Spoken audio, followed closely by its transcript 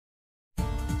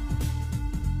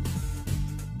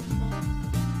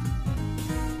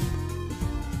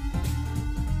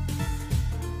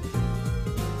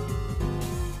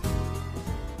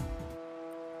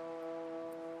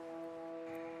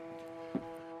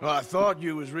Well, I thought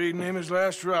you was reading him his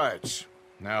last rites.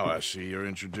 Now I see you're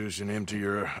introducing him to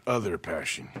your other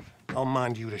passion. I'll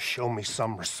mind you to show me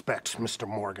some respect, Mr.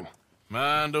 Morgan.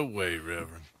 Mind away,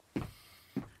 Reverend.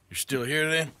 You're still here,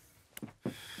 then?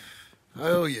 I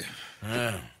owe you.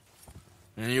 Yeah.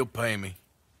 And you'll pay me.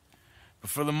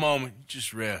 But for the moment,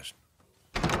 just rest.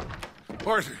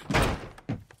 Arthur,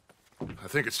 I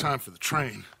think it's time for the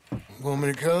train. Want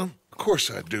me to come? Of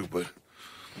course I do, but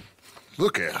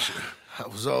look at you. I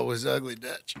was always ugly,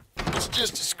 Dutch. It's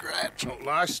just a scratch. Don't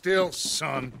lie still,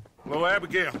 son. Hello,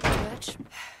 Abigail. Dutch,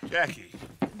 Jackie.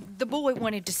 the boy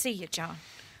wanted to see you, John.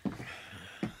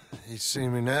 He's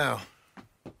seen me now.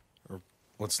 Or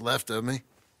what's left of me.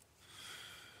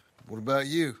 What about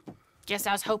you? Guess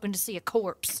I was hoping to see a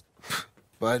corpse.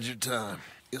 Bide your time.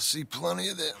 You'll see plenty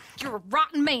of them. You're a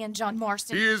rotten man, John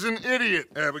Marston. He is an idiot,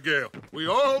 Abigail. We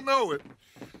all know it.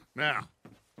 Now,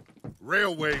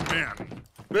 railway men.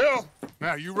 Bill,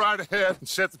 now you ride ahead and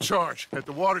set the charge at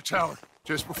the water tower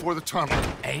just before the tunnel.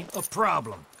 Ain't a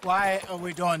problem. Why are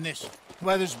we doing this?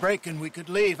 Weather's breaking, we could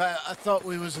leave. I thought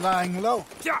we was lying low.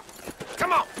 Yeah,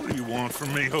 come on. What do you want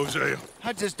from me, Hosea?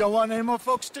 I just don't want any more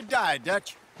folks to die,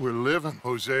 Dutch. We're living,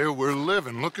 Hosea, we're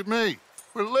living. Look at me.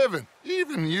 We're living,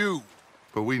 even you.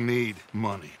 But we need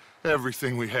money.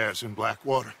 Everything we has in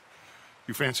Blackwater.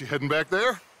 You fancy heading back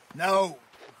there? No.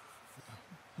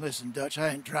 Listen, Dutch, I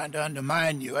ain't trying to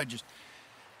undermine you. I just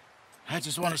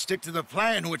want to stick to the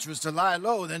plan, which was to lie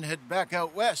low, then head back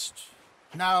out west.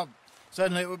 Now,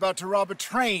 suddenly we're about to rob a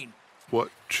train. What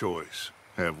choice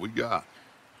have we got?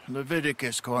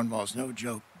 Leviticus Cornwall's no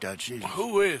joke, Dutch.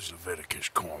 Who is Leviticus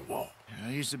Cornwall?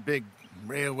 He's a big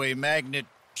railway magnate,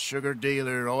 sugar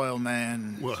dealer, oil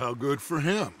man. Well, how good for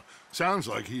him. Sounds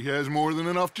like he has more than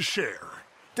enough to share.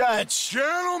 Dutch!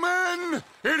 Gentlemen,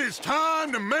 it is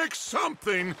time to make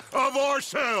something of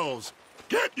ourselves.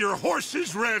 Get your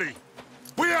horses ready.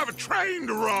 We have a train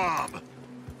to rob.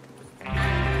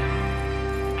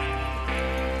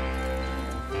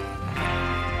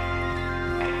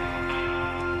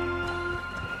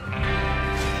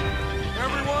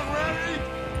 Everyone ready?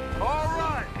 All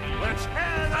right, let's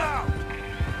head out.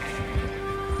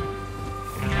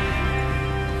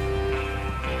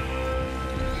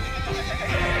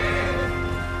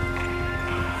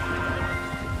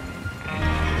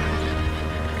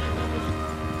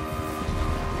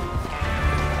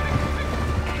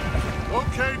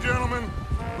 Okay, gentlemen,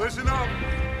 listen up,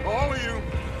 all of you.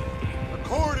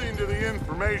 According to the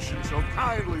information so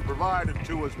kindly provided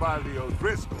to us by the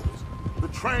O'Driscolls, the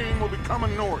train will be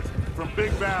coming north from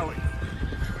Big Valley.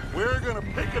 We're gonna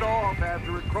pick it off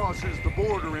after it crosses the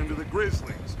border into the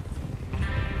Grizzlies.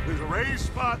 There's a raised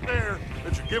spot there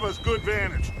that should give us good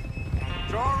vantage.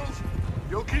 Charles,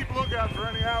 you'll keep lookout for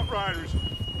any outriders.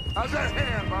 How's that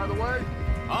hand, by the way?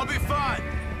 I'll be fine.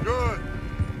 Good.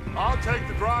 I'll take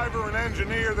the driver and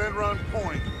engineer, then run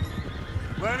point.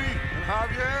 Lenny and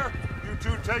Javier, you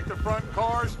two take the front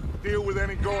cars, deal with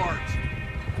any guards.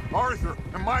 Arthur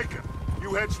and Micah,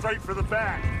 you head straight for the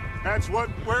back. That's what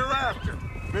we're after.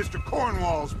 Mr.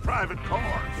 Cornwall's private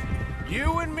cars.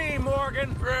 You and me,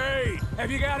 Morgan. Great. Have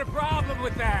you got a problem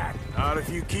with that? Not if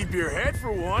you keep your head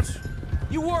for once.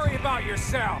 You worry about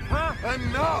yourself, huh?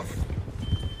 Enough!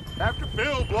 After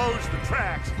Bill blows the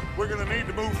tracks, we're gonna need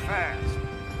to move fast.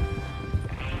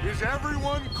 Is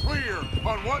everyone clear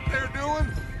on what they're doing?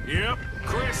 Yep,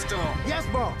 crystal. Yes,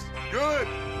 boss. Good.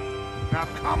 Now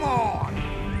come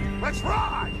on. Let's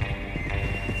ride.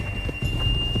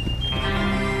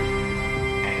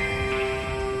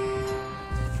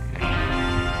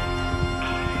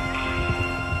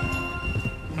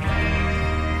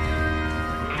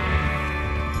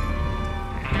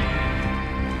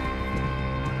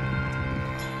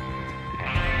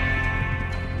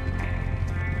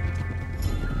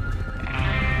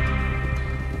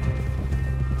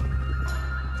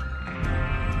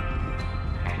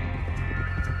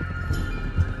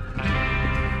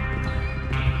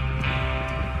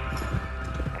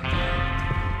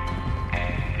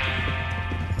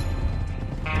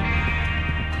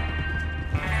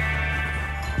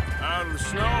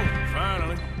 Snow,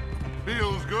 finally.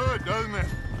 Feels good, doesn't it?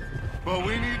 But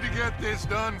we need to get this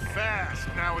done fast.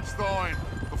 Now it's thawing,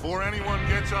 before anyone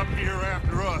gets up here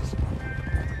after us.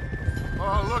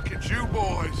 Oh, look at you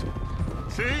boys.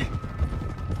 See?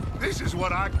 This is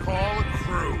what I call a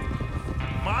crew.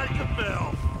 Micah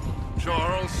Bell,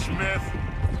 Charles Smith,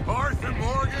 Arthur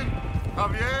Morgan,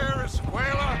 Javier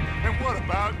Escuela, and what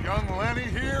about young Lenny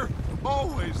here?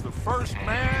 Always the first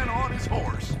man on his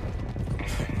horse.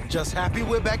 Just happy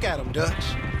we're back at 'em, Dutch.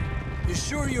 You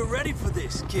sure you're ready for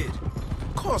this, kid?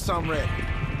 Of course I'm ready.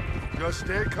 Just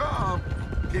stay calm.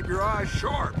 Keep your eyes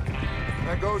sharp.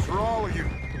 That goes for all of you.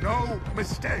 No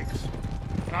mistakes.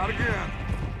 Not again.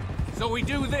 So we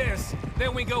do this,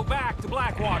 then we go back to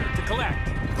Blackwater to collect.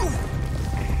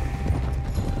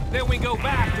 Then we go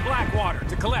back to Blackwater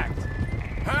to collect.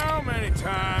 How many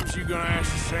times you gonna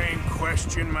ask the same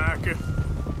question, Micah?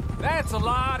 That's a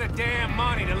lot of damn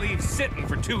money to leave sitting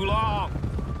for too long.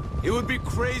 It would be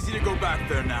crazy to go back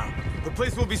there now. The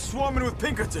place will be swarming with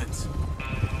Pinkertons.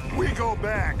 We go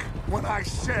back when I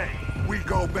say we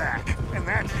go back, and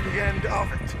that's the end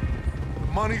of it.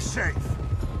 Money's safe.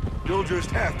 You'll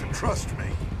just have to trust me.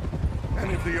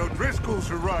 And if the O'Driscolls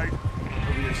are right,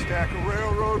 there'll be a stack of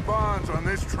railroad bonds on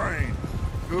this train.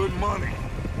 Good money,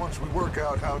 once we work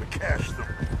out how to cash them.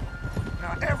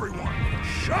 Now everyone,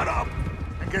 shut up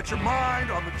and get your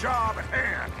mind on the job at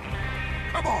hand.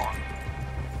 Come on.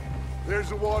 There's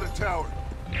the water tower.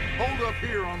 Hold up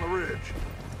here on the ridge.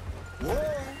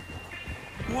 Whoa!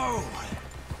 Whoa!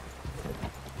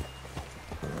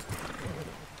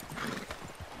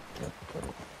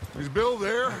 Is Bill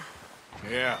there?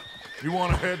 Yeah. You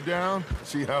want to head down,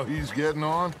 see how he's getting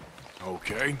on?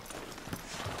 Okay.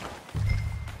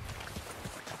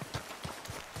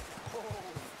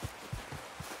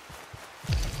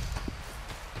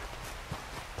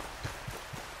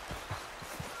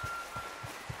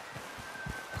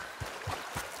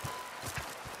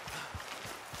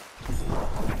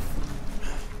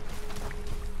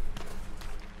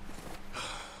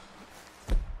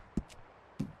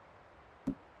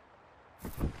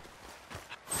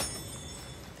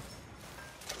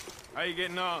 How you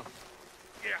getting on?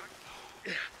 Yeah,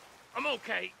 I'm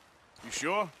okay. You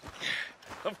sure?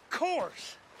 Of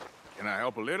course. Can I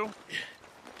help a little?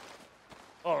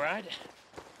 All right.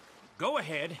 Go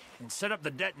ahead and set up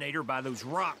the detonator by those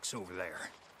rocks over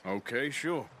there. Okay,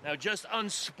 sure. Now just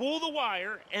unspool the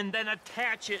wire and then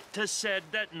attach it to said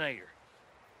detonator.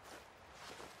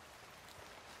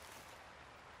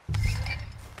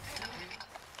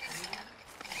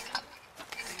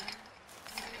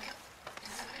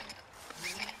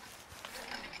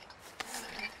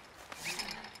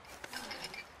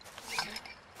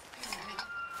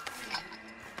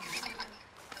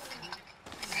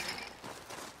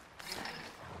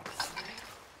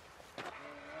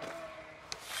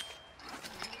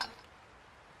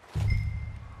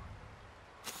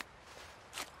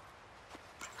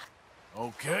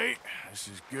 Okay, this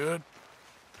is good.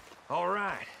 All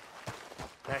right.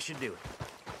 That should do it.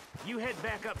 You head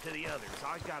back up to the others.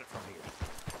 I got it from here.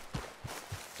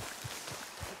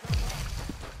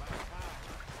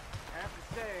 I have to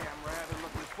say, I'm rather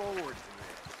looking forward to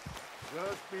this.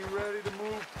 Just be ready to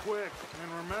move quick,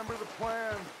 and remember the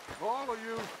plan. All of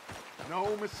you,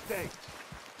 no mistakes.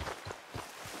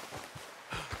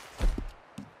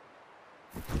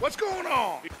 What's going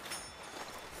on?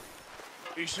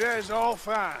 He says all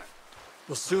fine.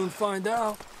 We'll soon find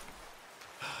out.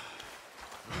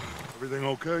 Everything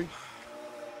okay?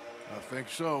 I think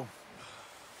so.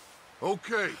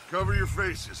 Okay, cover your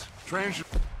faces. Train should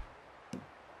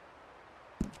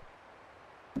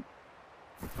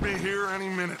be here any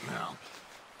minute now.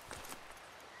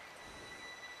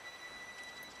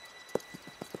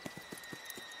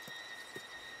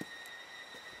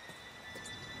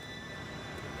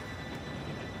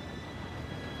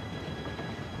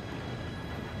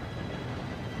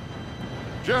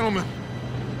 Gentlemen,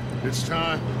 it's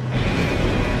time.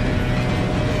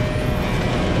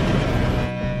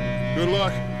 Good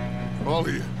luck, all of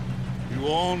you. You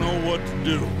all know what to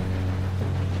do.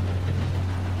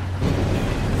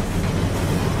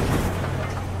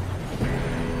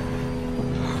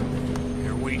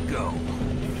 Here we go.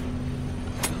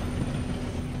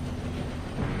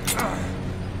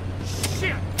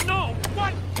 Shit! No!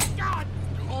 What? God!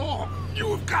 Oh, you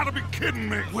have got to be kidding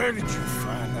me. Where did you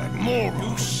find that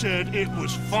moron? You said it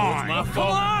was fine. My Come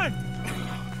fault. on!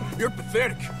 You're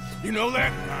pathetic. You know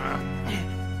that?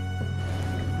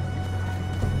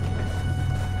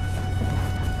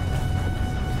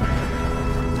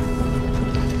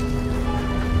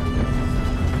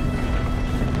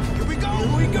 Here we go!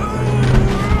 Here we go!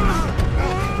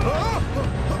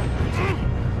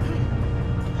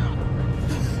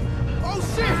 Oh,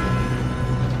 shit!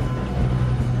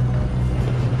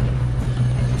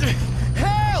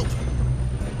 Help!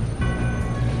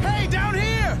 Hey, down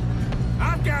here!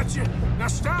 I've got you. Now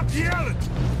stop yelling.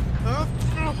 Oh,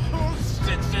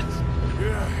 shit.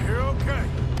 Yeah, you're okay.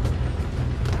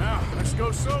 Now, let's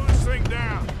go slow this thing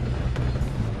down.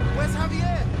 Where's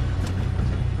Javier?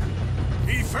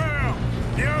 He fell.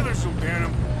 The others will get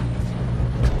him.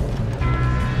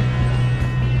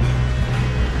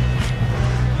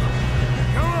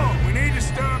 Come on, we need to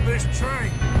stop this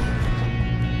train.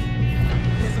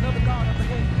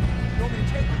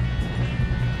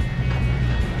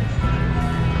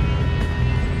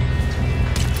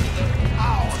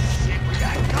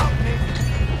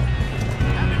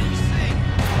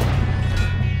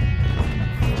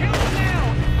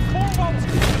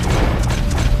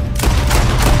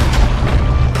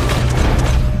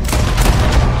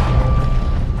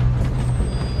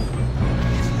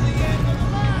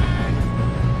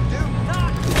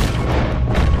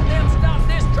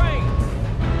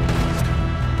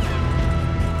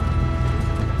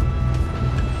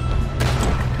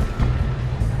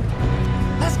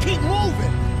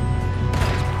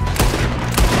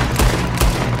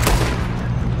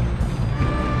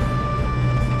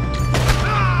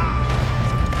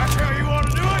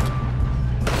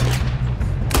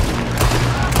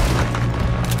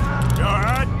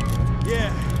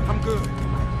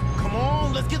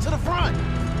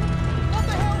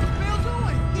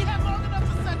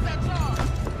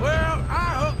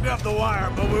 off the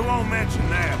wire, but we won't mention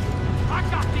that. I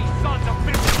got these sons of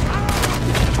bitches!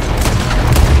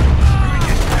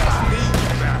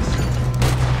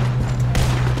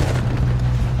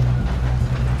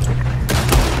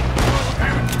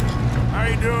 How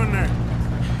you doing there?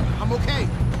 I'm okay.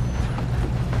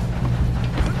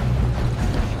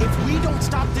 If we don't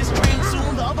stop this train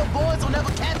soon, the other boys will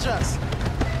never catch us.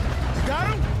 You got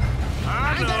him?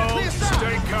 I ain't got a know. clear shot.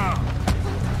 Stay calm.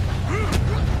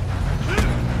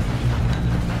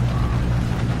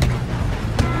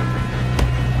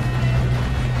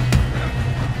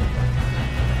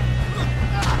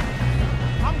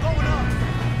 I'm going up.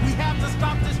 We have to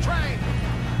stop this train.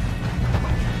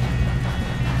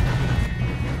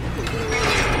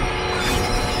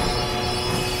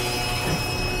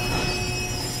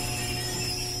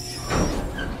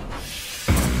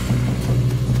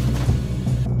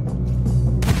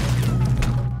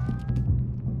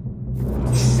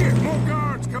 Shit, more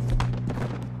guards coming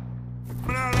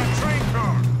out of that train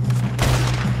car.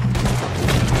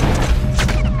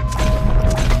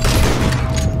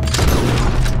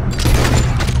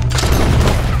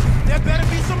 There better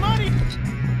be some money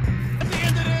at the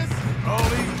end of this. All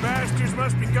these bastards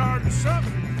must be guarding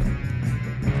something.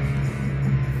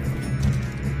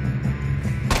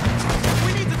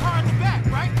 We need the car in the back,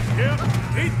 right? Yep,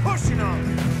 keep pushing on it.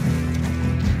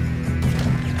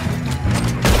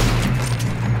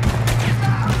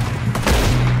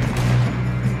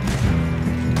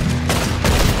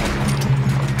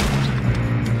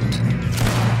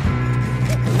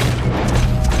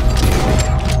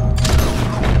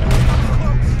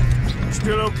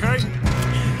 Still okay?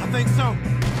 I think so.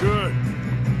 Good.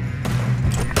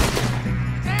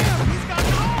 Damn, he's got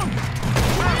an arm.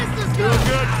 Where is this Still guy?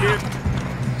 good, kid.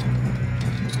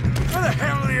 Where the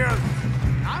hell are the others?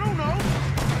 I don't know.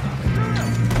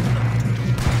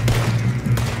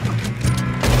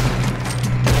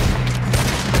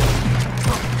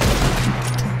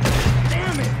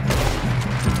 Damn it!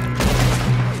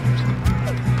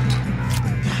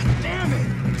 Damn it!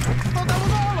 I thought that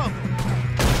was all of them.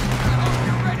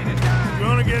 We're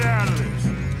gonna get out of this.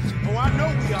 Oh, I know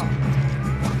we are.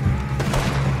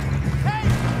 Hey!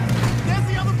 There's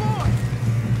the other boy!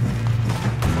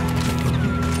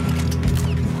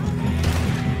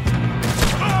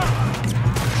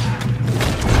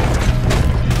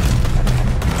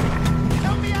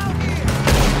 Help me out here!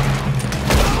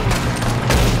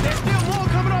 There's still more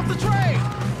coming off the train!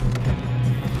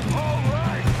 All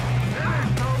right. There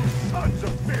ain't no sons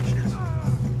of bitches.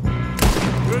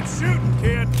 Good shooting,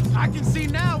 kid. I can see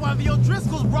now why the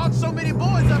O'Driscolls brought so many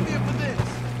boys up here for this.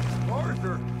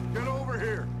 Arthur, get over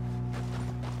here.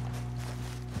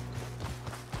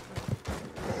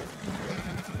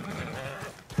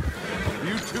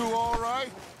 You two all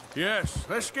right? Yes,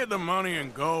 let's get the money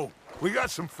and go. We got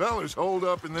some fellas holed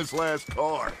up in this last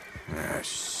car. Ah,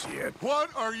 shit. What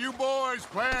are you boys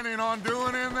planning on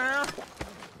doing in there?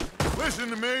 Listen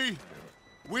to me.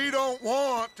 We don't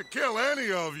want to kill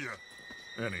any of you.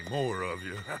 Any more of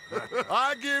you.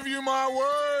 I give you my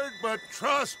word, but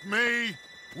trust me,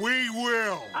 we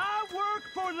will. I work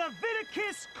for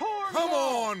Leviticus Cornwall. Come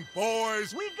on,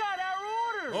 boys. We got our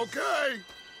orders. Okay.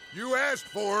 You asked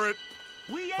for it.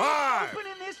 We ain't 5,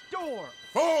 opening this door.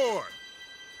 4,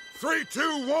 3,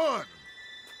 2, 1.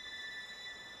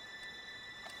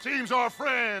 Seems our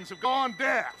friends have gone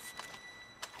deaf.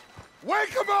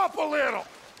 Wake them up a little.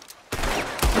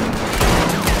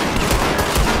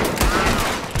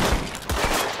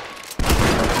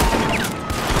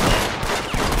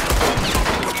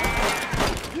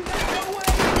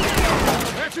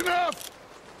 That's enough.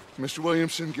 Mr.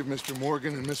 Williamson, give Mr.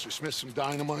 Morgan and Mr. Smith some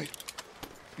dynamite.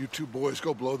 You two boys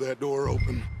go blow that door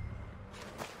open.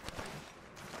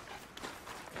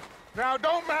 Now, it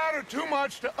don't matter too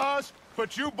much to us,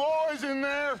 but you boys in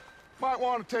there might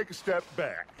want to take a step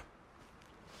back.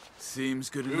 Seems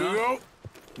good Here we enough. go.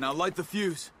 Now light the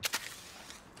fuse.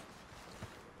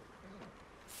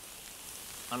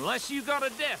 Unless you got a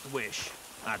death wish,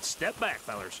 I'd step back,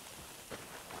 fellers.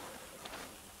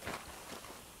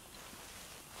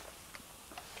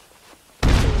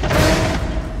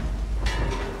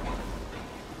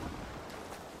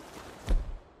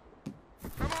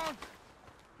 Come on.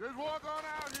 Just walk on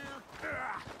out here.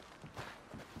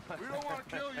 We don't want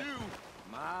to kill you.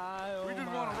 We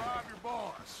just want to rob your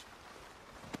boss.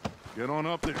 Get on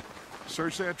up there.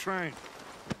 Search that train.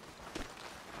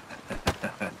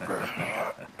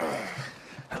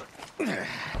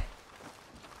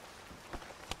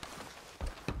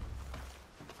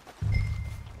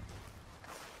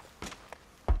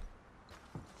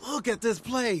 Look at this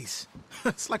place.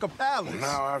 It's like a palace.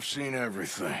 Now I've seen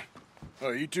everything.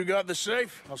 Oh, you two got the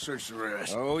safe? I'll search the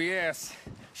rest. Oh, yes.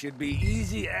 Should be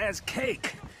easy as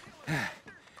cake.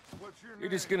 You're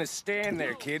just gonna stand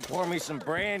there, kid. Pour me some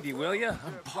brandy, will you?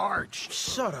 I'm parched.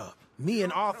 Shut up. Me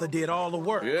and Arthur did all the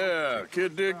work. Yeah,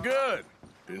 kid did good.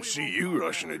 Didn't see you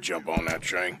rushing to jump on that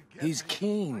train. He's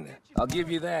keen. I'll give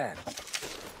you that.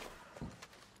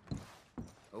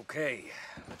 Okay,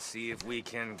 let's see if we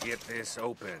can get this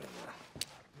open.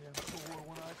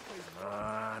 Come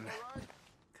on.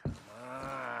 Come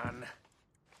on.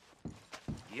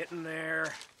 Get in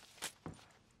there.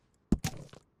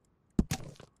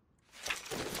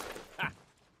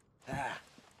 Ah.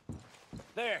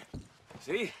 There.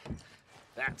 See?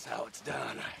 That's how it's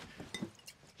done.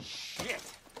 Shit.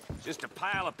 Just a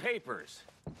pile of papers.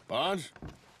 Bonds?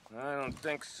 I don't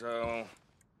think so.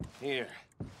 Here.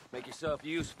 Make yourself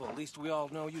useful. At least we all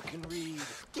know you can read.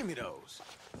 Give me those.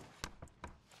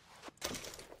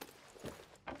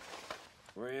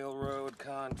 Railroad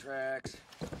contracts,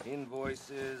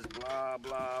 invoices, blah,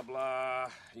 blah, blah.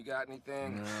 You got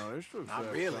anything? No, this looks Not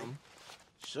like really. something.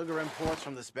 Sugar imports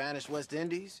from the Spanish West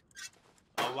Indies.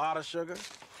 A lot of sugar.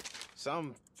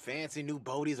 Some fancy new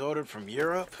boat he's ordered from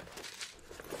Europe.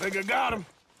 Think I got him.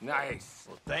 Nice.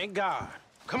 Well, thank God.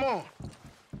 Come on.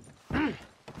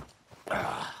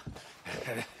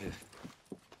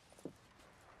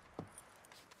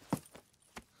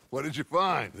 What did you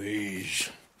find? These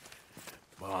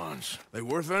bonds. They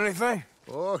worth anything?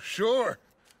 Oh, sure.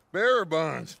 Bearer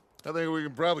bonds. I think we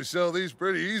can probably sell these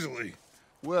pretty easily.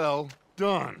 Well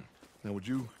done. Now, would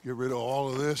you get rid of all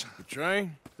of this? The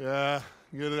train? Yeah,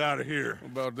 get it out of here.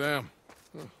 What about them?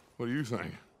 What do you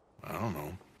think? I don't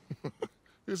know.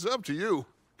 It's up to you.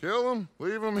 Kill them,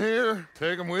 leave them here,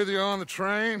 take them with you on the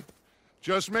train.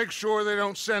 Just make sure they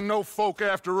don't send no folk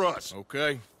after us.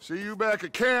 Okay. See you back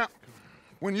at camp.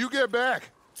 When you get back,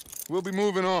 we'll be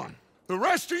moving on. The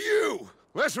rest of you,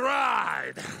 let's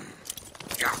ride!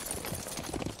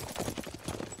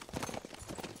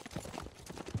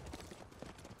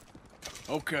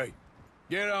 Okay.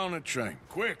 Get on the train.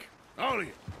 Quick. All of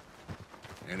you.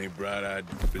 Any bright-eyed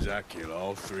doofus, I kill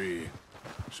all three of you.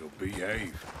 So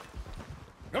behave.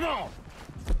 Come on!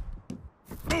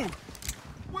 Move!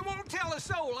 We won't tell a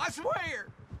soul, I swear!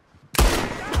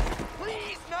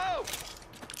 Please, no!